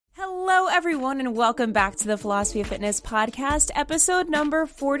everyone, and welcome back to the Philosophy of Fitness podcast, episode number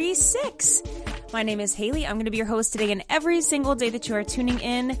 46. My name is Haley. I'm going to be your host today, and every single day that you are tuning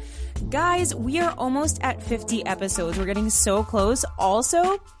in, guys, we are almost at 50 episodes. We're getting so close.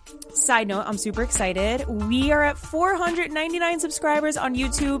 Also, side note, I'm super excited. We are at 499 subscribers on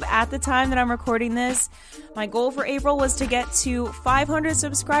YouTube at the time that I'm recording this. My goal for April was to get to 500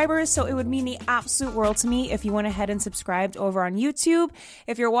 subscribers, so it would mean the absolute world to me if you went ahead and subscribed over on YouTube.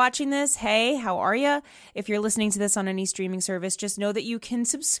 If you're watching this, hey, how are you? If you're listening to this on any streaming service, just know that you can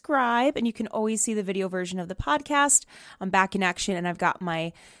subscribe and you can always see the video version of the podcast. I'm back in action and I've got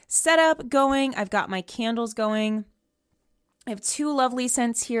my setup going. I've got my candles going. I have two lovely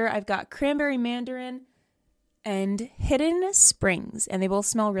scents here. I've got cranberry mandarin and hidden springs, and they both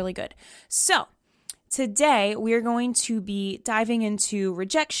smell really good. So today we are going to be diving into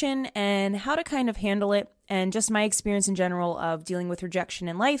rejection and how to kind of handle it, and just my experience in general of dealing with rejection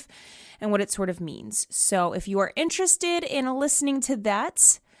in life and what it sort of means. So if you are interested in listening to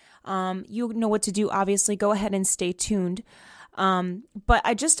that, you know what to do. Obviously, go ahead and stay tuned. But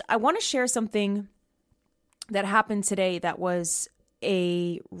I want to share something that happened today that was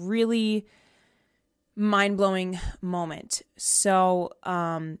a really mind-blowing moment. So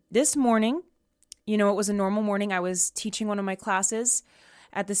this morning, it was a normal morning. I was teaching one of my classes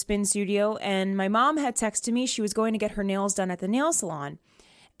at the spin studio, and my mom had texted me. She was going to get her nails done at the nail salon,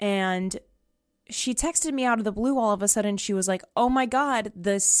 and she texted me out of the blue all of a sudden. She was like, "Oh my God,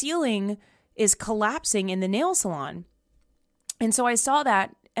 the ceiling is collapsing in the nail salon." And so I saw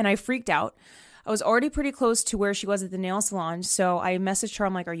that and I freaked out. I was already pretty close to where she was at the nail salon. So I messaged her.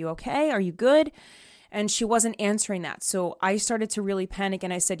 I'm like, "Are you okay? Are you good?" And she wasn't answering that. So I started to really panic,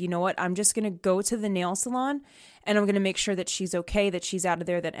 and I said, "You know what? I'm just going to go to the nail salon and I'm going to make sure that she's okay, that she's out of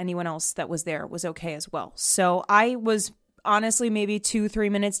there, that anyone else that was there was okay as well." So I was honestly maybe 2-3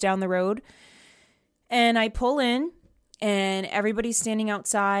 minutes down the road, and I pull in, and everybody's standing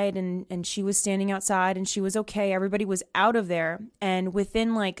outside, and she was standing outside, and she was okay. Everybody was out of there. And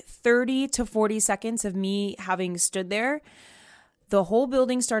within like 30 to 40 seconds of me having stood there, the whole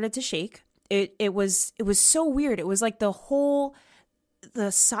building started to shake. It was so weird. It was like the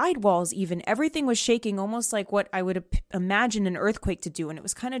sidewalls even, everything was shaking, almost like what I would imagine an earthquake to do. And it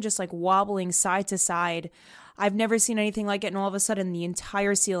was kind of just like wobbling side to side. I've never seen anything like it. And all of a sudden, the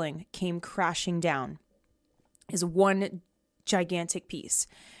entire ceiling came crashing down as one gigantic piece.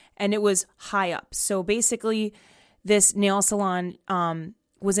 And it was high up. So basically, this nail salon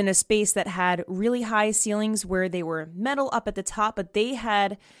was in a space that had really high ceilings where they were metal up at the top, but they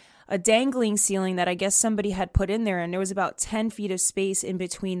had a dangling ceiling that I guess somebody had put in there, and there was about 10 feet of space in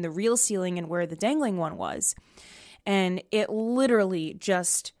between the real ceiling and where the dangling one was. And it literally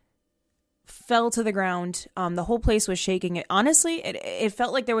just fell to the ground. The whole place was shaking. It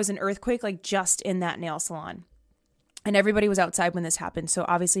felt like there was an earthquake, like just in that nail salon. And everybody was outside when this happened, so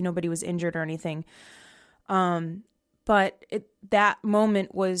obviously nobody was injured or anything. But that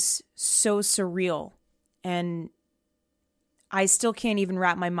moment was so surreal, and I still can't even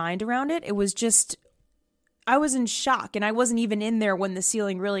wrap my mind around it. It was just, I was in shock, and I wasn't even in there when the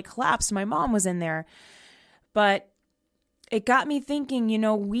ceiling really collapsed. My mom was in there. But it got me thinking,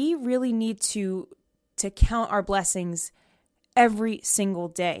 we really need to count our blessings every single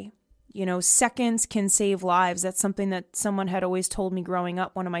day. Seconds can save lives. That's something that someone had always told me growing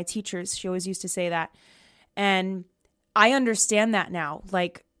up. One of my teachers, she always used to say that. And I understand that now.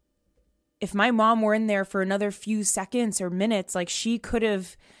 Like, if my mom were in there for another few seconds or minutes, like, she could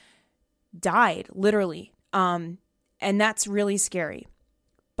have died, literally. And that's really scary.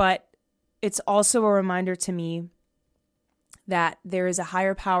 But it's also a reminder to me that there is a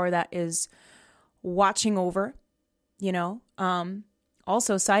higher power that is watching over,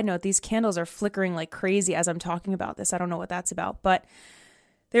 Also, side note, these candles are flickering like crazy as I'm talking about this. I don't know what that's about, but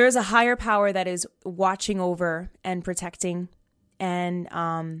there is a higher power that is watching over and protecting. And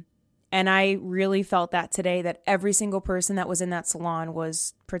I really felt that today, that every single person that was in that salon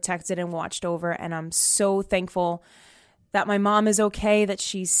was protected and watched over. And I'm so thankful that my mom is okay, that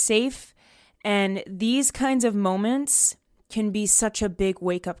she's safe. And these kinds of moments can be such a big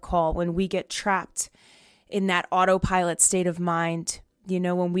wake-up call when we get trapped in that autopilot state of mind.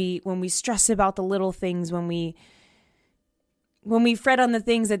 When we stress about the little things, when we fret on the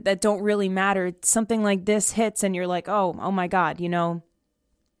things that don't really matter, something like this hits and you're like, oh my God,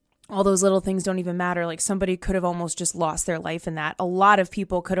 all those little things don't even matter. Like, somebody could have almost just lost their life in that. A lot of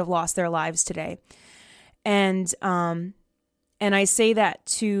people could have lost their lives today. And I say that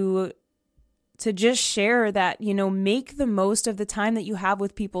to just share that, make the most of the time that you have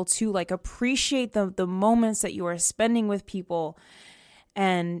with people too. Like, appreciate the moments that you are spending with people.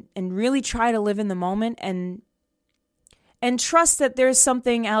 and really try to live in the moment and trust that there's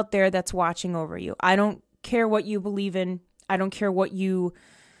something out there that's watching over you. I don't care what you believe in. I don't care what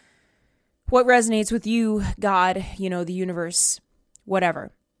resonates with you, God, the universe,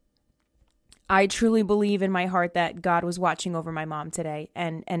 whatever. I truly believe in my heart that God was watching over my mom today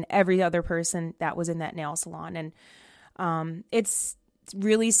and every other person that was in that nail salon. And it's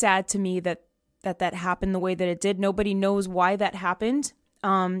really sad to me that happened the way that it did. Nobody knows why that happened.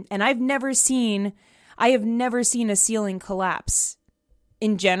 And I have never seen a ceiling collapse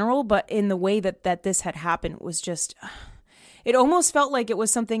in general, but in the way that this had happened was just, it almost felt like it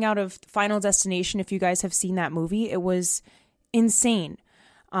was something out of Final Destination. If you guys have seen that movie, it was insane.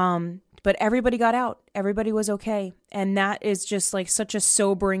 But everybody got out. Everybody was okay. And that is just like such a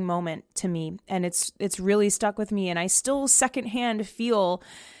sobering moment to me. And it's really stuck with me. And I still secondhand feel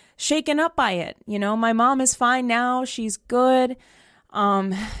shaken up by it. My mom is fine now. She's good.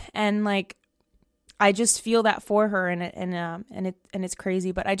 And like, I just feel that for her and it's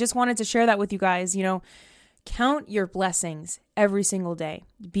crazy. But I just wanted to share that with you guys. Count your blessings every single day.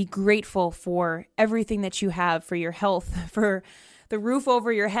 Be grateful for everything that you have, for your health, for the roof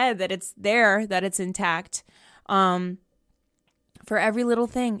over your head, that it's there, that it's intact, for every little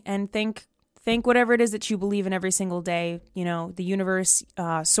thing. And thank whatever it is that you believe in every single day, the universe,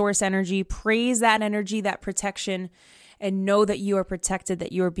 source energy, praise that energy, that protection, and know that you are protected,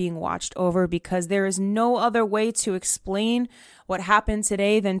 that you are being watched over, because there is no other way to explain what happened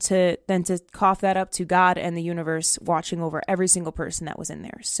today than to cough that up to God and the universe watching over every single person that was in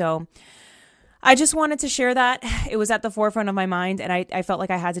there. So I just wanted to share that. It was at the forefront of my mind, and I felt like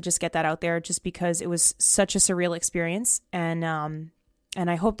I had to just get that out there, just because it was such a surreal experience. And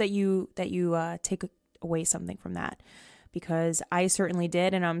I hope that you take away something from that, because I certainly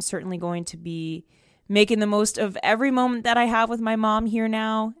did, and I'm certainly going to be making the most of every moment that I have with my mom here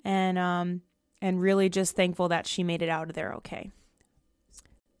now, and really just thankful that she made it out of there okay.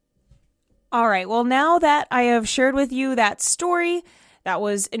 All right, well, now that I have shared with you that story, that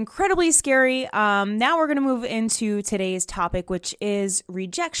was incredibly scary. Now we're going to move into today's topic, which is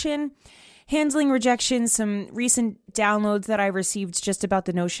rejection, handling rejection, some recent downloads that I received just about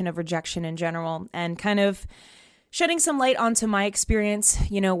the notion of rejection in general, and kind of shedding some light onto my experience,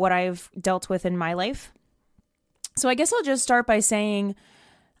 what I've dealt with in my life. So I guess I'll just start by saying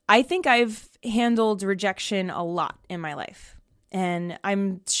I think I've handled rejection a lot in my life. And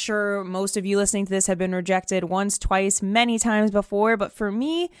I'm sure most of you listening to this have been rejected once, twice, many times before. But for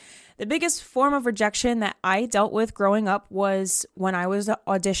me, the biggest form of rejection that I dealt with growing up was when I was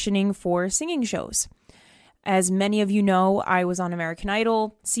auditioning for singing shows. As many of you know, I was on American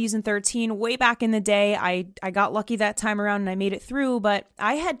Idol season 13 way back in the day. I got lucky that time around and I made it through, but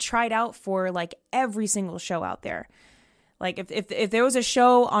I had tried out for like every single show out there. Like if there was a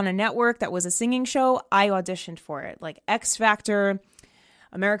show on a network that was a singing show, I auditioned for it. Like X Factor,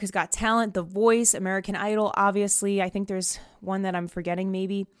 America's Got Talent, The Voice, American Idol, obviously. I think there's one that I'm forgetting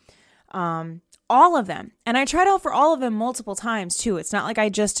maybe. All of them. And I tried out for all of them multiple times too. It's not like I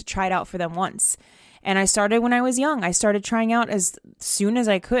just tried out for them once. And I started when I was young. I started trying out as soon as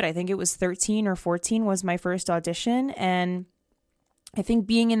I could. I think it was 13 or 14 was my first audition. And I think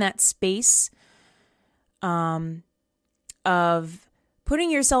being in that space of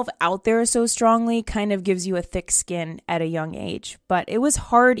putting yourself out there so strongly kind of gives you a thick skin at a young age. But it was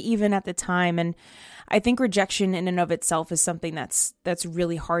hard even at the time. And I think rejection in and of itself is something that's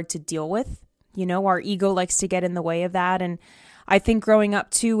really hard to deal with. Our ego likes to get in the way of that. And I think growing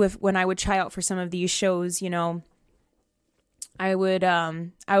up too, when I would try out for some of these shows, I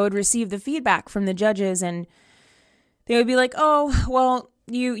would receive the feedback from the judges, and they would be like, "Oh, well,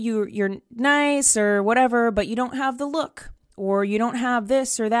 you're nice or whatever, but you don't have the look, or you don't have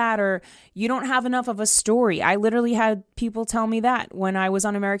this or that, or you don't have enough of a story." I literally had people tell me that when I was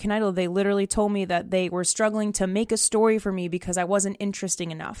on American Idol. They literally told me that they were struggling to make a story for me because I wasn't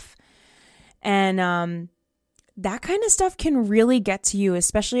interesting enough. And that kind of stuff can really get to you,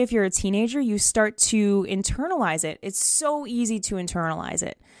 especially if you're a teenager. You start to internalize it. It's so easy to internalize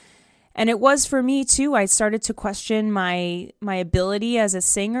it. And it was for me too. I started to question my ability as a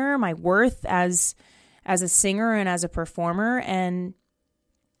singer, my worth as a singer and as a performer. And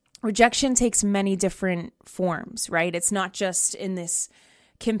rejection takes many different forms, right? It's not just in this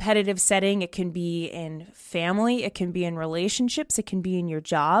competitive setting. It can be in family. It can be in relationships. It can be in your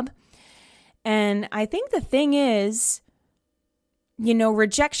job. And I think the thing is,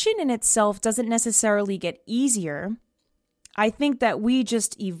 rejection in itself doesn't necessarily get easier. I think that we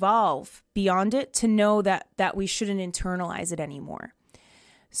just evolve beyond it to know that we shouldn't internalize it anymore.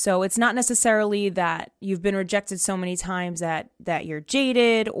 So it's not necessarily that you've been rejected so many times that you're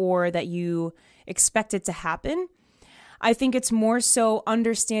jaded or that you expect it to happen. I think it's more so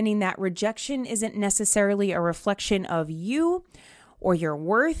understanding that rejection isn't necessarily a reflection of you or your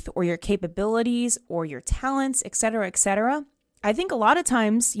worth or your capabilities or your talents, et cetera, et cetera. I think a lot of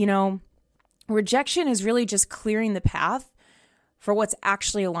times, rejection is really just clearing the path for what's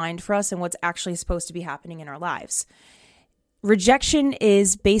actually aligned for us and what's actually supposed to be happening in our lives. Rejection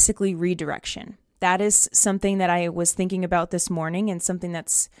is basically redirection. That is something that I was thinking about this morning and something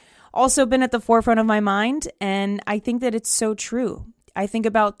that's also been at the forefront of my mind. And I think that it's so true. I think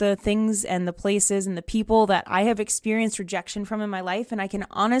about the things and the places and the people that I have experienced rejection from in my life. And I can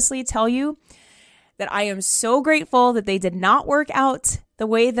honestly tell you that I am so grateful that they did not work out the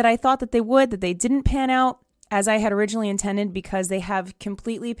way that I thought that they would, that they didn't pan out as I had originally intended, because they have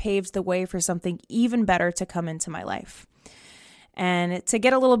completely paved the way for something even better to come into my life. And to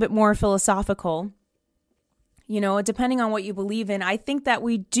get a little bit more philosophical, depending on what you believe in, I think that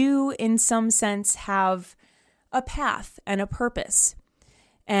we do in some sense have a path and a purpose.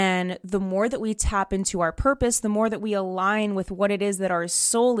 And the more that we tap into our purpose, the more that we align with what it is that our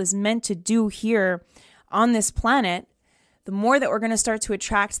soul is meant to do here on this planet, the more that we're going to start to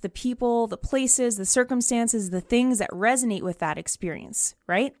attract the people, the places, the circumstances, the things that resonate with that experience,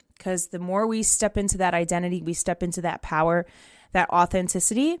 right? Because the more we step into that identity, we step into that power, that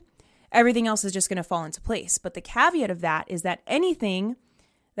authenticity, everything else is just going to fall into place. But the caveat of that is that anything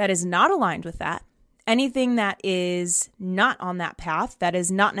that is not aligned with that, anything that is not on that path, that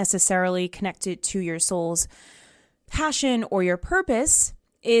is not necessarily connected to your soul's passion or your purpose,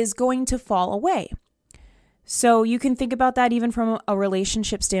 is going to fall away. So you can think about that even from a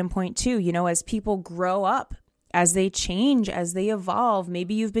relationship standpoint too. As people grow up, as they change, as they evolve,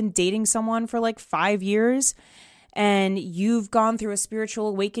 maybe you've been dating someone for like 5 years and you've gone through a spiritual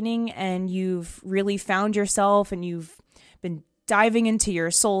awakening and you've really found yourself and you've been diving into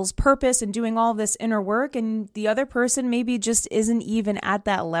your soul's purpose and doing all this inner work, and the other person maybe just isn't even at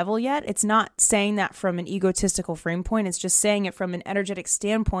that level yet. It's not saying that from an egotistical frame point. It's just saying it from an energetic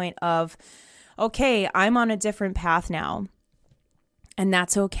standpoint of, okay, I'm on a different path now. And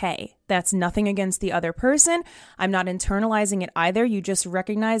that's okay. That's nothing against the other person. I'm not internalizing it either. You just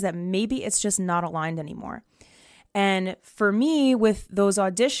recognize that maybe it's just not aligned anymore. And for me, with those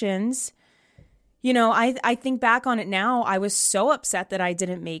auditions, I think back on it now, I was so upset that I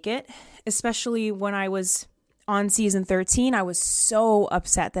didn't make it, especially when I was on season 13. I was so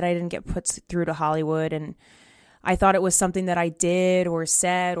upset that I didn't get put through to Hollywood. And I thought it was something that I did or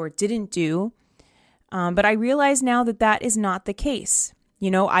said or didn't do. But I realize now that that is not the case.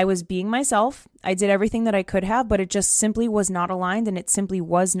 I was being myself. I did everything that I could have, but it just simply was not aligned and it simply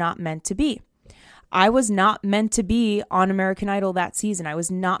was not meant to be. I was not meant to be on American Idol that season. I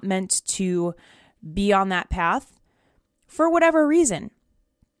was not meant to be on that path for whatever reason.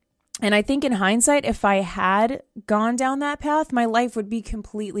 And I think in hindsight, if I had gone down that path, my life would be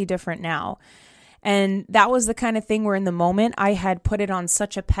completely different now. And that was the kind of thing where in the moment I had put it on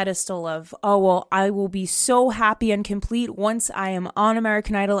such a pedestal of, oh, well, I will be so happy and complete once I am on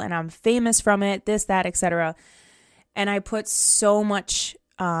American Idol and I'm famous from it, this, that, etc. And I put so much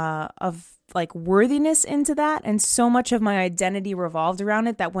of like worthiness into that, and so much of my identity revolved around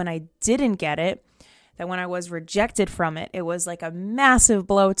it, that when I didn't get it, that when I was rejected from it, it was like a massive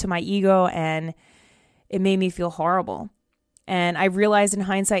blow to my ego and it made me feel horrible. And I realized in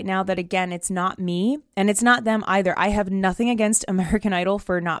hindsight now that, again, it's not me and it's not them either. I have nothing against American Idol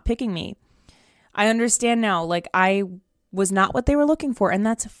for not picking me. I understand now, like I was not what they were looking for, and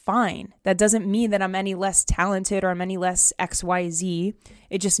that's fine. That doesn't mean that I'm any less talented or I'm any less XYZ.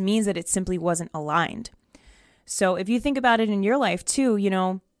 It just means that it simply wasn't aligned. So if you think about it in your life too,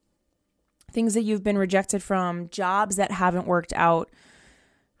 things that you've been rejected from, jobs that haven't worked out,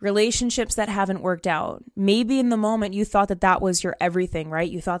 relationships that haven't worked out. Maybe in the moment you thought that that was your everything, right?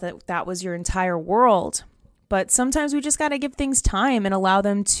 You thought that that was your entire world. But sometimes we just got to give things time and allow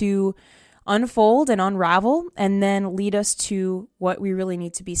them to unfold and unravel and then lead us to what we really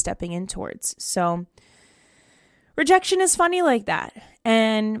need to be stepping in towards. So rejection is funny like that.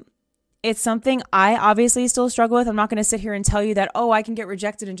 And it's something I obviously still struggle with. I'm not going to sit here and tell you that, oh, I can get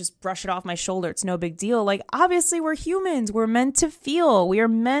rejected and just brush it off my shoulder. It's no big deal. Like, obviously, we're humans. We're meant to feel. We are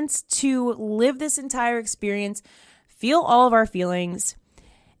meant to live this entire experience, feel all of our feelings.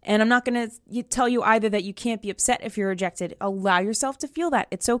 And I'm not going to tell you either that you can't be upset if you're rejected. Allow yourself to feel that.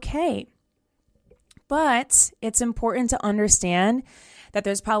 It's okay. But it's important to understand that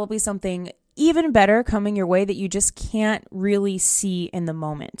there's probably something even better coming your way that you just can't really see in the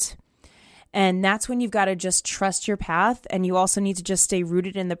moment. And that's when you've got to just trust your path. And you also need to just stay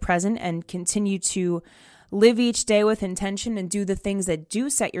rooted in the present and continue to live each day with intention and do the things that do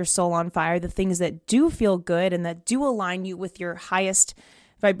set your soul on fire, the things that do feel good and that do align you with your highest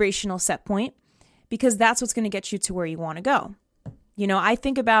vibrational set point, because that's what's going to get you to where you want to go. You know, I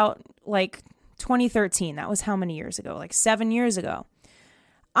think about like 2013. That was how many years ago? Like 7 years ago.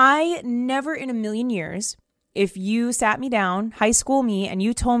 I never in a million years, if you sat me down, high school me, and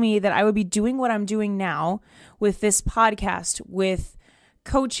you told me that I would be doing what I'm doing now with this podcast, with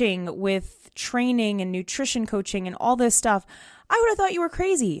coaching, with training and nutrition coaching and all this stuff, I would have thought you were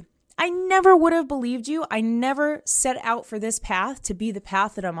crazy. I never would have believed you. I never set out for this path to be the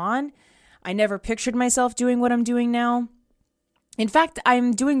path that I'm on. I never pictured myself doing what I'm doing now. In fact,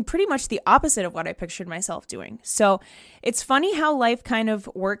 I'm doing pretty much the opposite of what I pictured myself doing. So it's funny how life kind of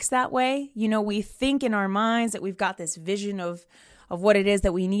works that way. You know, we think in our minds that we've got this vision of what it is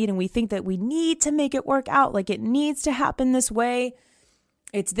that we need, and we think that we need to make it work out, like it needs to happen this way.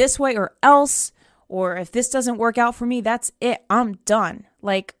 It's this way or else, or if this doesn't work out for me, that's it. I'm done.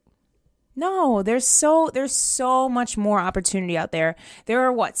 Like, no, there's so much more opportunity out there. There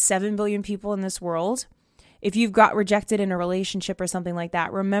are 7 billion people in this world. If you've got rejected in a relationship or something like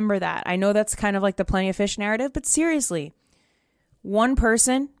that, remember that. I know that's kind of like the Plenty of Fish narrative, but seriously, one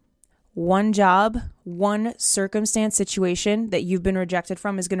person, one job, one circumstance, situation that you've been rejected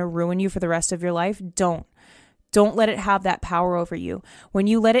from is going to ruin you for the rest of your life. Don't let it have that power over you. When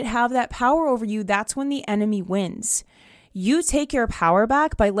you let it have that power over you, that's when the enemy wins. You take your power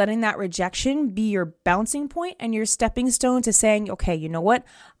back by letting that rejection be your bouncing point and your stepping stone to saying, okay, you know what?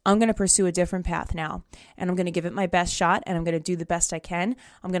 I'm going to pursue a different path now, and I'm going to give it my best shot, and I'm going to do the best I can.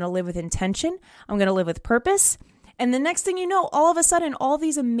 I'm going to live with intention. I'm going to live with purpose. And the next thing you know, all of a sudden, all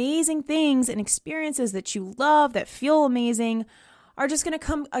these amazing things and experiences that you love, that feel amazing, are just going to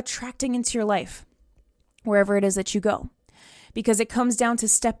come attracting into your life, wherever it is that you go. Because it comes down to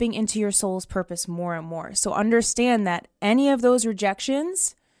stepping into your soul's purpose more and more. So understand that any of those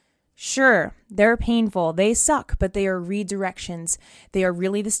rejections, sure, they're painful, they suck, but they are redirections. They are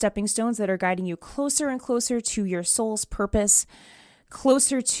really the stepping stones that are guiding you closer and closer to your soul's purpose,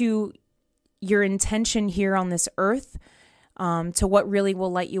 closer to your intention here on this earth, to what really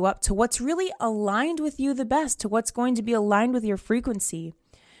will light you up, to what's really aligned with you the best, to what's going to be aligned with your frequency.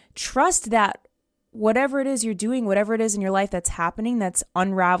 Trust that whatever it is you're doing, whatever it is in your life that's happening, that's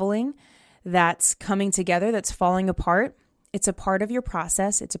unraveling, that's coming together, that's falling apart, it's a part of your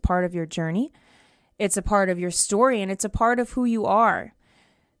process. It's a part of your journey. It's a part of your story, and it's a part of who you are.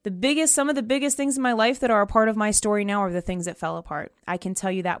 Some of the biggest things in my life that are a part of my story now are the things that fell apart. I can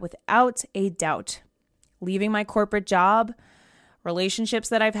tell you that without a doubt. Leaving my corporate job, relationships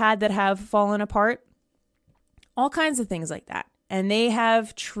that I've had that have fallen apart, all kinds of things like that. And they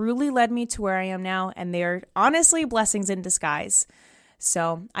have truly led me to where I am now, and they are honestly blessings in disguise.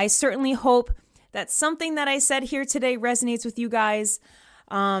 So I certainly hope that something that I said here today resonates with you guys.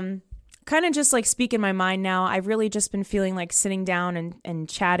 Kind of just like speaking my mind now. I've really just been feeling like sitting down and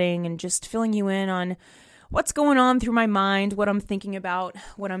chatting and just filling you in on what's going on through my mind, what I'm thinking about,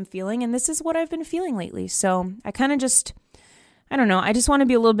 what I'm feeling. And this is what I've been feeling lately. So I kind of just, I don't know. I just want to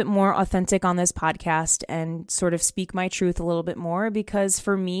be a little bit more authentic on this podcast and sort of speak my truth a little bit more, because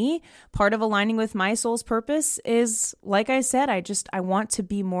for me, part of aligning with my soul's purpose is, like I said, I want to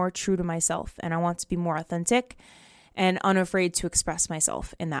be more true to myself, and I want to be more authentic and unafraid to express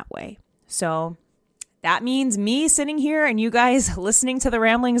myself in that way. So that means me sitting here and you guys listening to the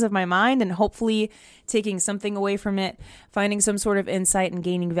ramblings of my mind and hopefully taking something away from it, finding some sort of insight and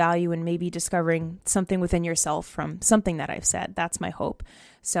gaining value, and maybe discovering something within yourself from something that I've said. That's my hope.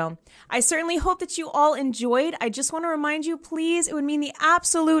 So I certainly hope that you all enjoyed. I just want to remind you, please, it would mean the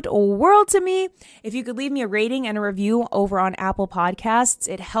absolute world to me if you could leave me a rating and a review over on Apple Podcasts.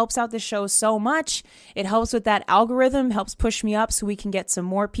 It helps out the show so much. It helps with that algorithm, helps push me up so we can get some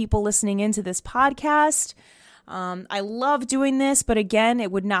more people listening into this podcast. I love doing this, but again, it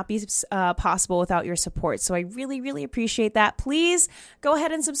would not be possible without your support. So I really, really appreciate that. Please go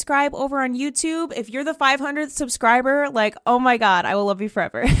ahead and subscribe over on YouTube. If you're the 500th subscriber, like, oh my God, I will love you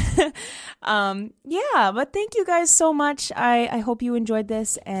forever. But thank you guys so much. I hope you enjoyed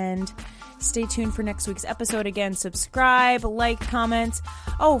this, and stay tuned for next week's episode. Again, subscribe, like, comment.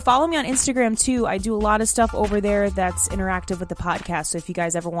 Oh, follow me on Instagram too. I do a lot of stuff over there that's interactive with the podcast. So if you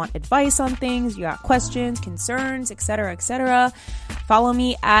guys ever want advice on things, you got questions, concerns, etc., follow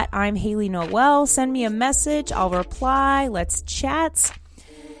me at I'm Haley Noel. Send me a message. I'll reply. Let's chat.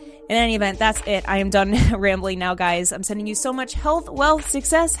 In any event, that's it. I am done rambling now, guys. I'm sending you so much health, wealth,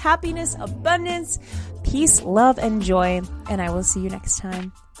 success, happiness, abundance, peace, love, and joy. And I will see you next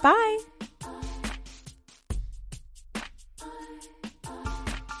time. Bye.